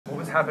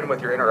happened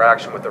with your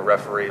interaction with the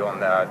referee on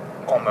that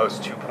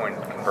almost 2-point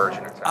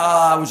conversion attempt?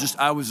 I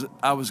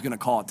was gonna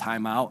call a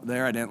timeout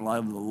there. I didn't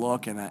love the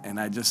look, and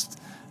I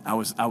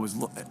was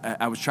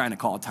trying to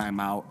call a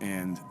timeout,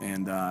 and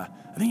I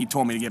think he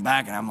told me to get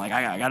back, and I'm like,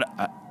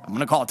 I'm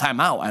gonna call a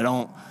timeout.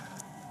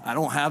 I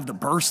don't have the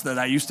burst that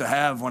I used to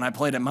have when I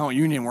played at Mount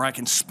Union, where I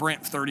can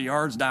sprint 30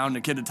 yards down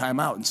to kid a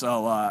timeout, and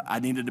so I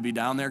needed to be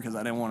down there because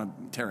I didn't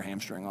want to tear a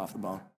hamstring off the bone.